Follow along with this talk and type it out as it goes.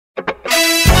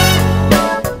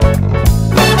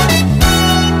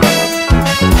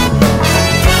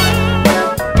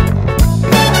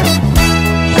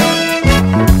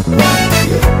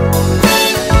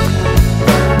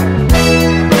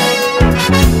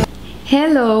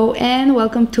Hello and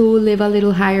welcome to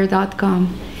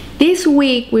livealittlehigher.com. This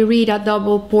week we read a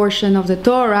double portion of the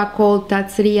Torah called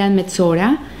Tazria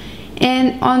Metzora.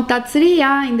 And on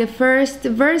Tazria, in the first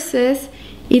verses,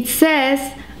 it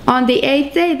says, on the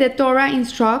 8th day the Torah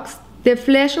instructs, the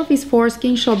flesh of his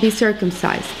foreskin shall be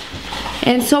circumcised.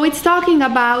 And so it's talking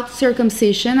about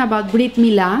circumcision, about Brit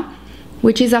Milah,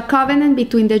 which is a covenant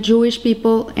between the Jewish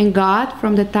people and God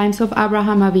from the times of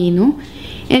Abraham Avinu.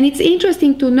 And it's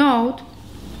interesting to note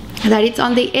that it's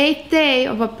on the 8th day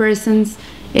of a person's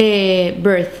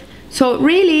birth. So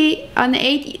really, an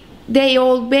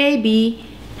 8-day-old baby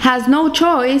has no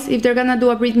choice if they're going to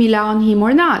do a Brit Milah on him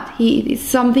or not. It's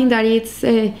something that it's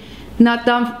not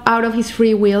done out of his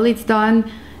free will. It's done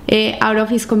out of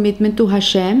his commitment to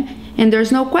Hashem. And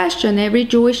there's no question, every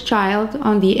Jewish child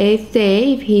on the 8th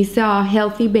day, if he's a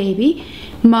healthy baby,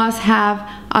 must have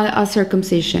a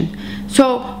circumcision.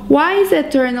 So why is the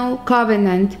eternal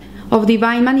covenant of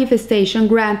divine manifestation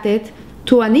granted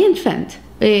to an infant?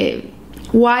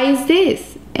 Why is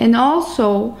this? And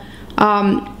also,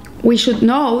 we should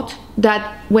note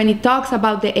that when it talks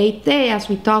about the 8th day, as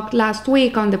we talked last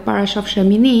week on the Parasha of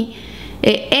Shemini,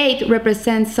 8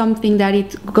 represents something that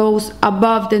it goes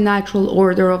above the natural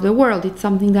order of the world. It's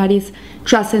something that is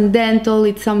transcendental.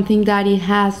 It's something that it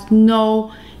has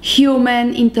no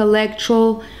human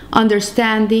intellectual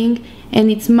understanding,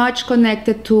 and it's much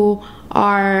connected to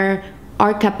our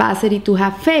capacity to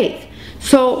have faith.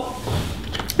 So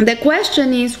the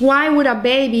question is, why would a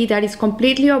baby that is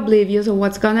completely oblivious of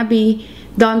what's gonna be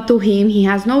done to him, he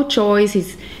has no choice,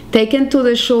 he's taken to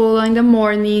the shul in the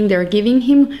morning, they're giving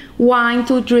him wine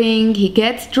to drink, he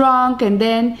gets drunk, and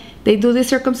then they do the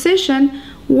circumcision,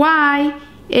 why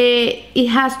it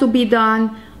has to be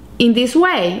done in this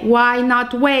way? Why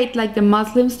not wait like the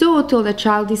Muslims do till the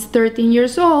child is 13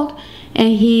 years old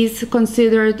and he's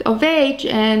considered of age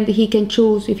and he can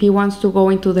choose if he wants to go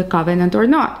into the covenant or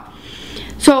not?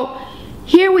 So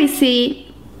here we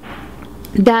see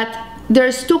that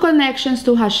there's two connections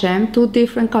to Hashem, two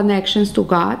different connections to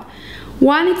God.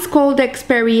 One is called the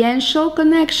experiential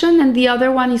connection, and the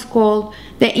other one is called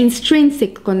the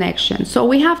intrinsic connection. So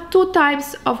we have two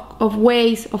types of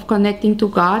ways of connecting to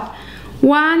God.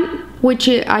 One, which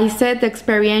I said, the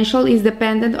experiential, is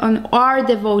dependent on our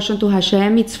devotion to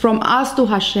Hashem. It's from us to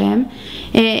Hashem.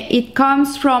 It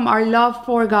comes from our love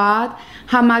for God,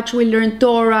 how much we learn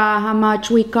Torah, how much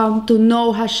we come to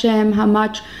know Hashem, how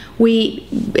much we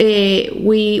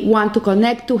want to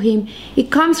connect to Him. It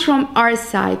comes from our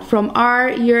side, from our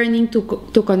yearning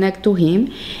to connect to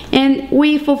Him. And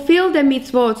we fulfill the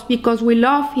mitzvot because we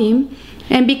love Him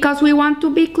and because we want to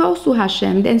be close to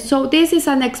Hashem. And so this is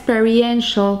an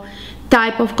experiential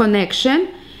type of connection.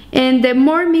 And the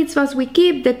more mitzvahs we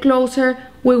keep, the closer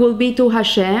we will be to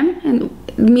Hashem. And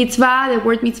mitzvah, the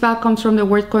word mitzvah comes from the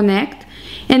word connect.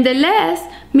 And the less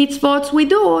mitzvot we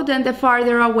do, then the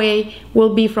farther away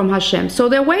we'll be from Hashem. So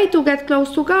the way to get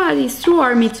close to God is through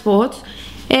our mitzvot.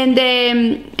 And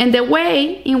the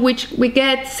way in which we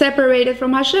get separated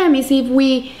from Hashem is if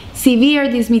we sever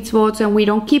these mitzvot and we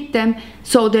don't keep them.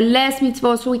 So the less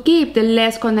mitzvot we keep, the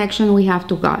less connection we have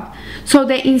to God. So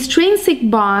the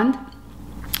intrinsic bond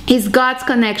is God's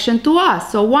connection to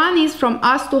us. So one is from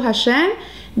us to Hashem,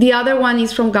 the other one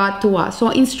is from God to us. So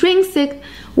intrinsic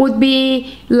would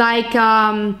be like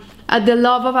the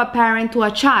love of a parent to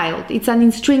a child. It's an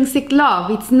intrinsic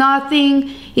love. It's nothing,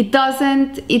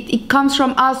 it comes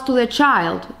from us to the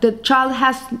child. The child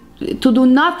has to do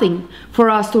nothing for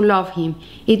us to love him.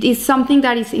 It is something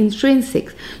that is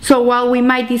intrinsic. So while we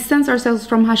might distance ourselves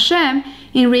from Hashem,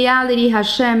 in reality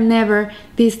Hashem never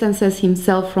distances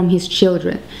himself from his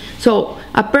children. So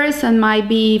a person might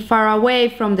be far away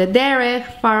from the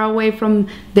derech, far away from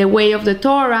the way of the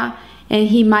Torah, and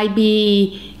he might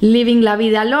be living la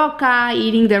vida loca,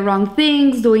 eating the wrong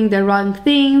things, doing the wrong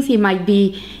things. He might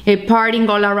be partying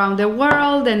all around the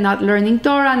world and not learning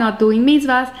Torah, not doing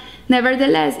mitzvahs.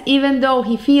 Nevertheless, even though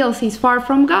he feels he's far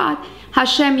from God,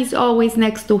 Hashem is always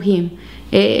next to him,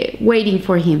 waiting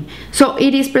for him. So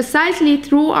it is precisely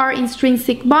through our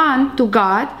intrinsic bond to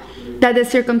God that the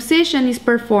circumcision is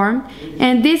performed,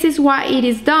 and this is why it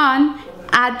is done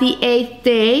at the 8th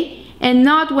day, and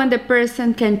not when the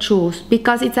person can choose,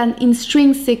 because it's an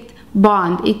intrinsic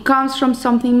bond. It comes from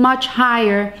something much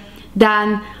higher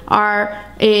than our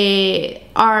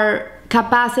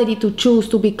capacity to choose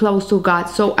to be close to God.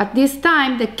 So at this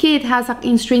time, the kid has an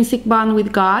intrinsic bond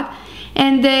with God,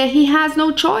 and he has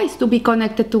no choice to be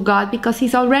connected to God because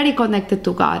he's already connected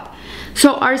to God.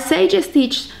 So our sages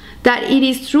teach that it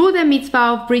is through the mitzvah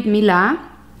of Brit Milah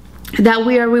that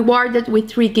we are rewarded with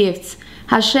 3 gifts.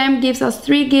 Hashem gives us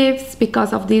 3 gifts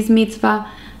because of this mitzvah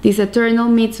this eternal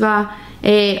mitzvah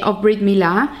of Brit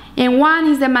Milah. And one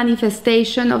is the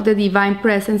manifestation of the divine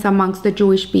presence amongst the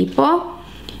Jewish people.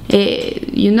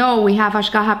 You know, we have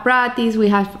Hashgacha Pratis, we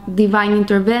have divine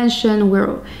intervention,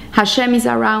 where Hashem is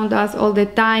around us all the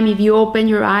time. If you open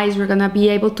your eyes, you're going to be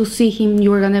able to see Him,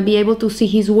 you're going to be able to see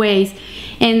His ways.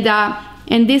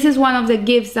 And this is one of the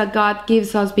gifts that God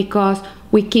gives us because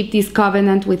we keep this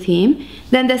covenant with Him.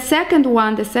 Then the second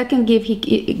one, the second gift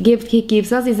He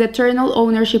gives us is eternal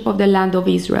ownership of the land of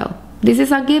Israel. This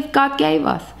is a gift God gave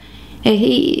us.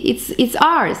 It's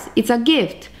ours, it's a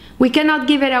gift. We cannot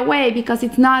give it away because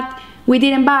it's not, we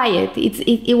didn't buy it.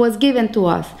 It was given to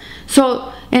us.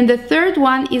 So, and the third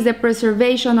one is the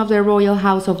preservation of the royal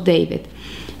house of David.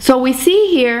 So we see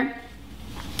here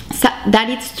that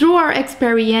it's through our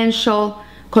experiential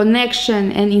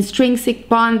connection and intrinsic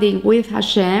bonding with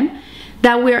Hashem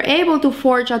that we are able to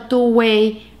forge a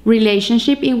two-way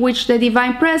relationship in which the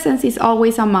divine presence is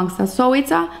always amongst us. So it's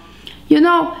a, you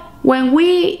know, when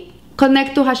we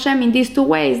connect to Hashem in these two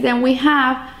ways, then we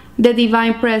have the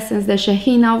divine presence, the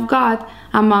Shekhinah of God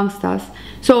amongst us.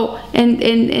 So, and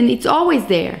it's always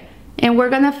there. And we're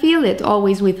going to feel it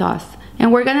always with us.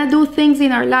 And we're going to do things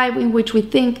in our life in which we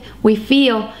think, we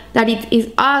feel that it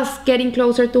is us getting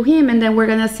closer to Him. And then we're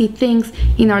going to see things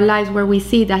in our lives where we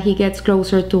see that He gets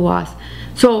closer to us.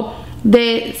 So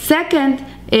the second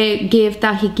gift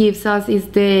that He gives us is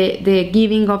the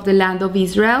giving of the land of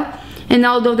Israel. And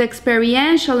although the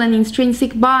experiential and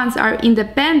intrinsic bonds are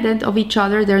independent of each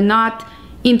other, they're not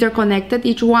interconnected.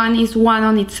 Each one is one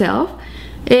on itself.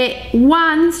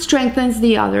 One strengthens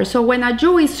the other. So when a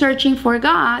Jew is searching for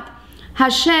God,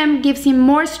 Hashem gives him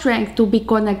more strength to be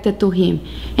connected to Him.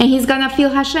 And he's going to feel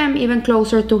Hashem even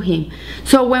closer to him.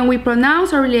 So when we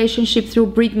pronounce our relationship through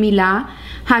Brit Milah,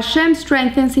 Hashem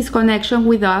strengthens His connection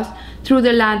with us through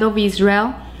the land of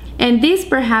Israel. And this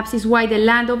perhaps is why the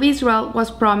land of Israel was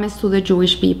promised to the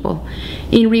Jewish people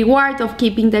in reward of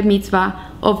keeping the mitzvah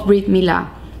of Brit Milah.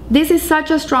 This is such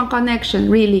a strong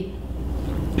connection, really,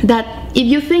 that if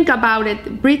you think about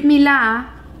it, Brit Milah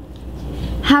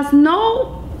has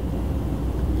no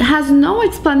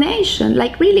explanation.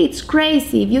 Like, really, it's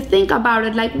crazy. If you think about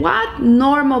it, like, what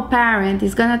normal parent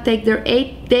is going to take their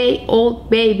 8-day-old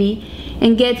baby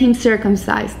and get him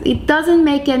circumcised? It doesn't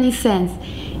make any sense.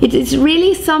 It is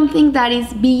really something that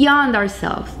is beyond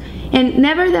ourselves. And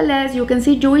nevertheless, you can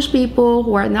see Jewish people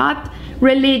who are not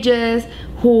religious,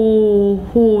 who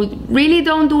really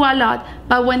don't do a lot,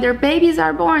 but when their babies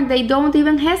are born, they don't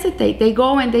even hesitate. They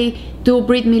go and they do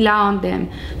Brit Milah on them.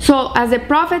 So as the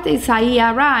prophet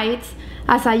Isaiah writes,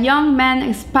 as a young man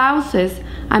espouses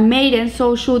a maiden,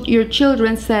 so should your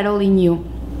children settle in you.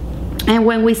 And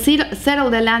when we settle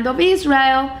the land of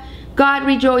Israel, God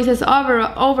rejoices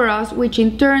over us, which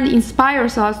in turn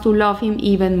inspires us to love Him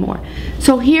even more.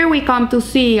 So here we come to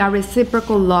see a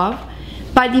reciprocal love,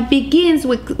 but it begins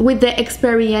with the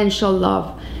experiential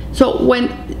love. So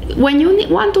when you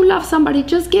want to love somebody,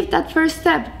 just give that first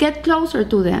step. Get closer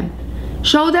to them.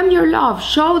 Show them your love.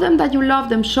 Show them that you love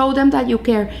them. Show them that you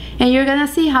care. And you're going to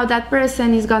see how that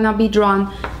person is going to be drawn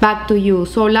back to you.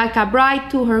 So like a bride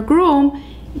to her groom,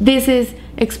 this is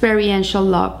experiential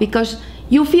love, because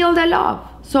you feel the love.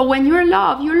 So when you're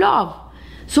loved, you love.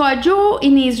 So a Jew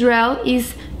in Israel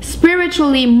is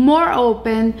spiritually more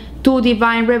open to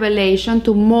divine revelation,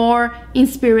 to more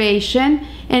inspiration.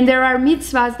 And there are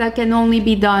mitzvahs that can only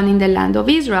be done in the land of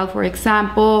Israel. For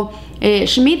example,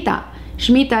 Shemitah.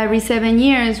 Shemitah, every 7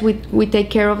 years, we take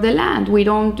care of the land. We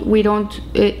don't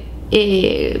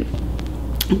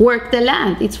work the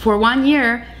land. It's for 1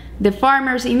 year. The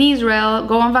farmers in Israel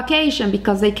go on vacation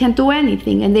because they can't do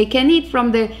anything, and they can eat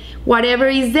from the whatever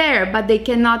is there, but they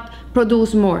cannot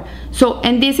produce more. So,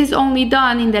 and this is only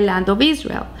done in the land of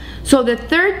Israel. So the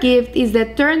third gift is the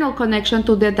eternal connection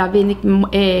to the Davidic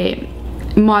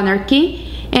monarchy.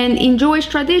 And in Jewish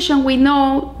tradition, we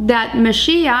know that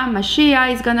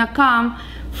Mashiach is gonna come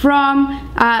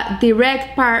from a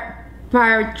direct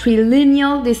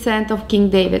patrilineal descent of King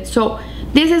David. So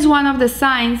this is one of the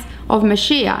signs of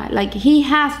Mashiach. Like, he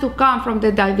has to come from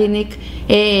the Davidic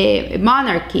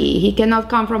monarchy. He cannot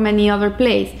come from any other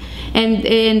place. And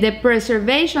the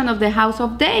preservation of the house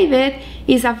of David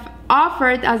is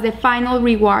offered as the final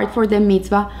reward for the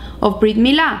mitzvah of Brit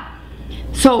Milah.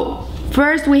 So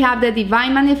first we have the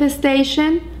divine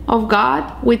manifestation of God,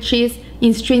 which is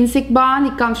intrinsic bond.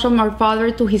 It comes from our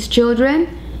Father to His children.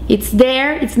 It's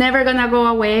there. It's never gonna go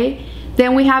away.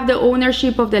 Then we have the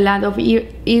ownership of the land of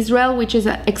Israel, which is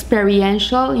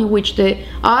experiential, in which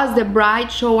us, the bride,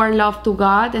 show our love to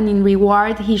God, and in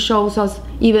reward He shows us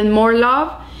even more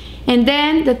love. And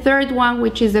then the third one,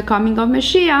 which is the coming of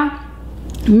Mashiach,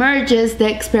 merges the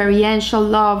experiential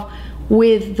love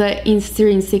with the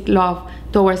intrinsic love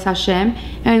towards Hashem.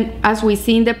 And as we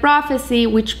see in the prophecy,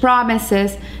 which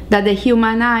promises that the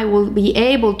human eye will be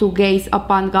able to gaze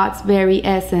upon God's very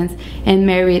essence and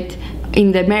merit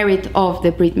in the merit of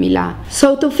the Brit Milah.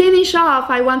 So to finish off,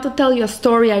 I want to tell you a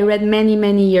story I read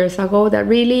many years ago that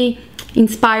really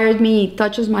inspired me. It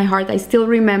touches my heart. I still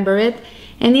remember it.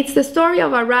 And it's the story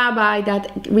of a rabbi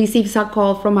that receives a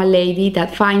call from a lady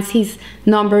that finds his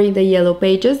number in the Yellow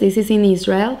Pages. This is in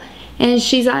Israel. And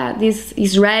she's this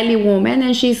Israeli woman,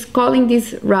 and she's calling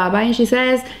this rabbi, and she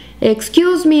says,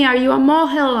 "Excuse me, are you a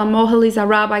mohel?" A mohel is a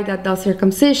rabbi that does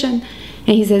circumcision.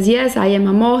 And he says, "Yes, I am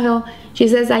a mohel." She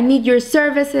says, "I need your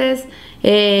services.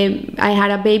 I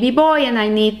had a baby boy, and I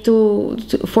need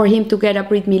for him to get a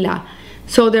Brit Milah."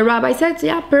 So the rabbi says,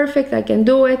 "Yeah, perfect, I can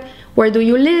do it. Where do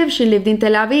you live?" She lived in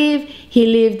Tel Aviv. He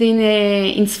lived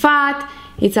in Sfat.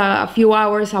 It's a few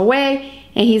hours away.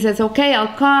 And he says, "Okay,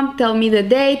 I'll come. Tell me the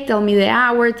date, tell me the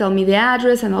hour, tell me the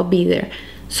address, and I'll be there."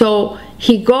 So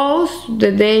he goes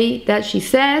the day that she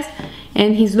says,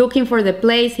 and he's looking for the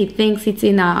place. He thinks it's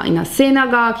in a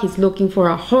synagogue. He's looking for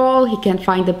a hall. He can't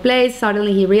find the place.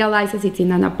 Suddenly he realizes it's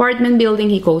in an apartment building.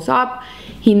 He goes up.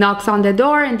 He knocks on the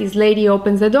door, and this lady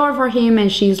opens the door for him, and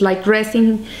she's like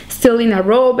dressing still in a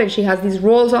robe, and she has these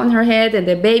rolls on her head and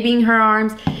the baby in her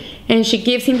arms. And she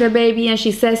gives him the baby, and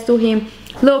she says to him,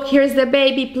 "Look, here's the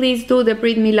baby. Please do the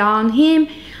Brit Milah on him.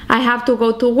 I have to go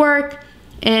to work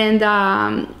and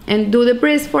do the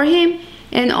bris for him.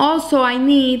 And also I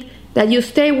need that you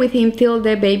stay with him till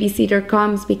the babysitter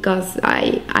comes, because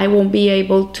I won't be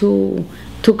able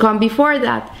to come before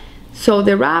that." So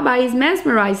the rabbi is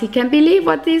mesmerized. He can't believe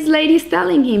what this lady is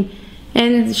telling him.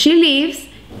 And she leaves,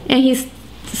 and he's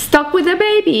stuck with the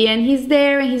baby, and he's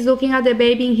there, and he's looking at the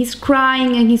baby, and he's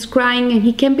crying, and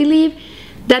he can't believe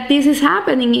that this is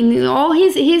happening. In all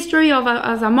his history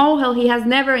as a mohel, he has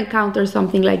never encountered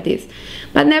something like this.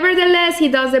 But nevertheless, he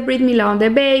does the Brit Milah on the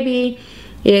baby.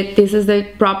 This is the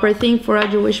proper thing for a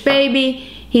Jewish baby.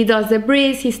 He does the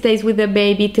bris. He stays with the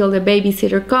baby till the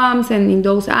babysitter comes, and in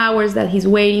those hours that he's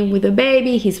waiting with the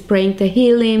baby, he's praying to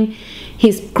heal him.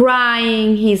 He's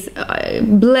crying. He's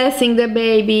blessing the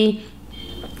baby.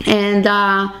 And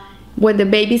when the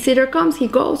babysitter comes, he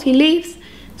goes, he leaves.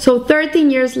 So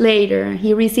 13 years later,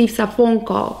 he receives a phone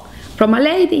call from a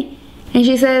lady. And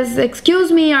she says, "Excuse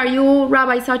me, are you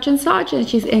Rabbi such and such?" And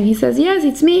he says, "Yes,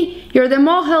 it's me." "You're the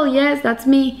mohel?" "Yes, that's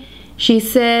me." She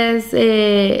says,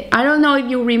 "I don't know if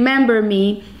you remember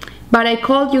me, but I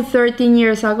called you 13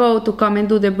 years ago to come and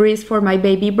do the bris for my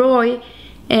baby boy.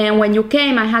 And when you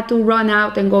came, I had to run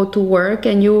out and go to work,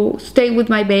 and you stayed with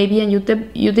my baby, and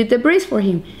you did the bris for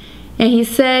him." And he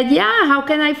said, "Yeah, how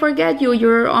can I forget you?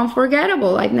 You're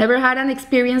unforgettable. I've never had an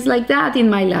experience like that in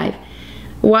my life.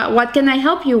 What can I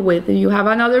help you with? Do you have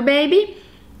another baby?"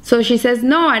 So she says,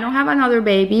 "No, I don't have another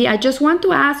baby. I just want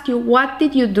to ask you, what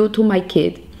did you do to my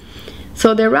kid?"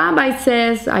 So the rabbi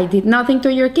says, "I did nothing to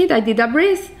your kid. I did a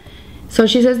bris." So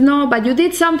she says, "No, but you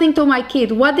did something to my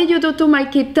kid. What did you do to my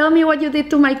kid? Tell me what you did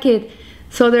to my kid."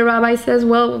 So the rabbi says,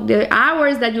 "Well, the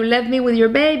hours that you left me with your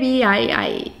baby,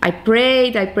 I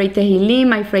prayed Tehillim,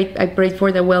 I prayed for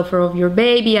the welfare of your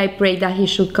baby, I prayed that he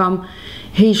should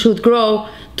grow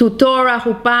to Torah,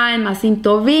 Chuppah, and Masim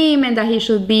Tovim, and that he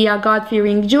should be a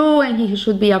God-fearing Jew, and he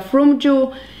should be a frum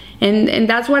Jew, and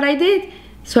that's what I did."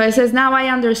 So he says, "Now I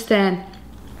understand."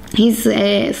 He's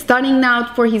studying now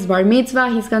for his bar mitzvah.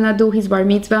 He's gonna do his bar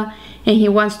mitzvah, and he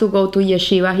wants to go to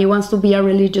yeshiva. He wants to be a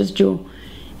religious Jew.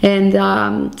 And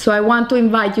so I want to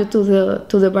invite you to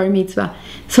the bar mitzvah.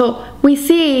 So we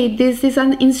see this is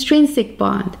an intrinsic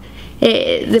bond,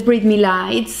 the Brit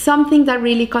Milah. It's something that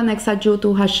really connects a Jew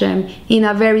to Hashem in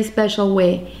a very special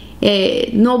way.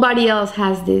 Nobody else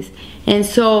has this. And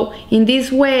so in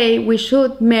this way, we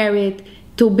should merit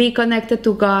to be connected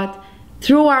to God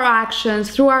through our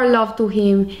actions, through our love to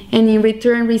Him, and in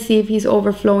return receive His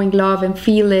overflowing love and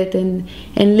feel it and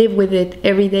live with it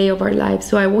every day of our lives.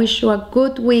 So I wish you a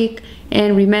good week,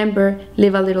 and remember,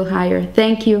 live a little higher.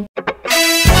 Thank you.